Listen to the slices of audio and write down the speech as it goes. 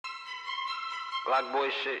Glockboyz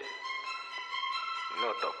shit. You know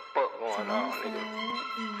what the fuck going on,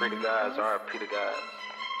 nigga. Free the guys, RIP the guys.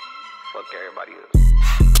 Fuck everybody else.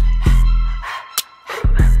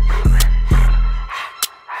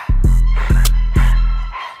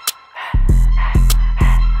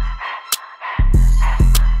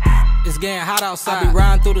 It's getting hot outside. I be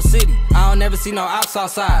riding through the city. I don't never see no ops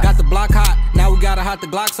outside. Got the block hot, now we gotta hot the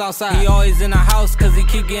Glocks outside. He always in the house cause he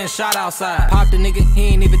keep getting shot outside. Popped the nigga, he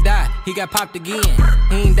ain't even die. He got popped again.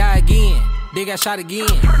 He ain't die again. They got shot again.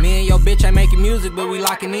 Me and your bitch ain't making music, but we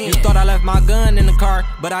locking in. You thought I left my gun in the car,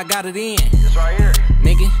 but I got it in. It's right here.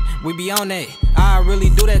 Nigga, we be on that. I really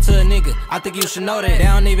do that to a nigga. I think you should know that. They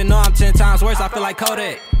don't even know I'm 10 times worse. I feel like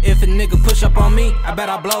Kodak. If a nigga push up on me, I bet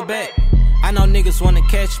I blow back. I know niggas wanna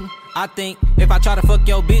catch me. I think if I try to fuck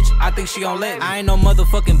your bitch, I think she gon' let me. I ain't no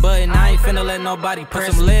motherfucking button, I ain't finna let nobody press.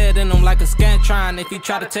 Put some lead in them like a Scantron if he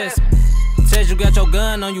try to test me. Says you got your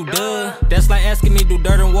gun on you, duh. That's like asking me do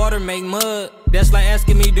dirt and water make mud. That's like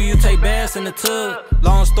asking me do you take baths in the tub.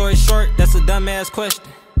 Long story short, that's a dumbass question.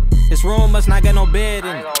 This room must not got no bed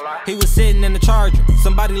in it. He was sitting in the Charger,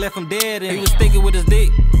 somebody left him dead in it. He was thinking with his dick,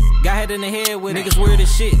 got hit in the head with it. Niggas weird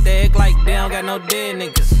as shit, they act like they don't got no dead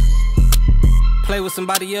niggas. Play with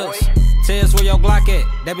somebody else. Tell us where your Glock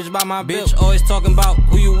at. That bitch by my bitch. Always talking about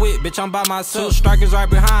who you with. Bitch, I'm by myself. 2 strikers right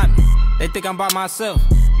behind me. They think I'm by myself.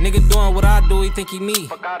 Nigga doing what I do, he think he me.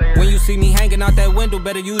 When you see me hanging out that window,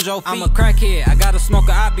 better use your feet. I'm a crackhead. I gotta smoke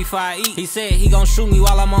a op before I eat. He said he gon' shoot me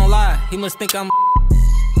while I'm on live. He must think I'm.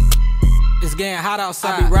 It's getting hot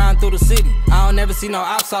outside. I be riding through the city. I don't never see no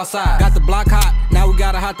ops outside. Got the block hot. Now we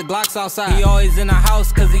gotta hot the Glocks outside. He always in the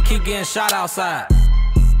house cause he keep getting shot outside.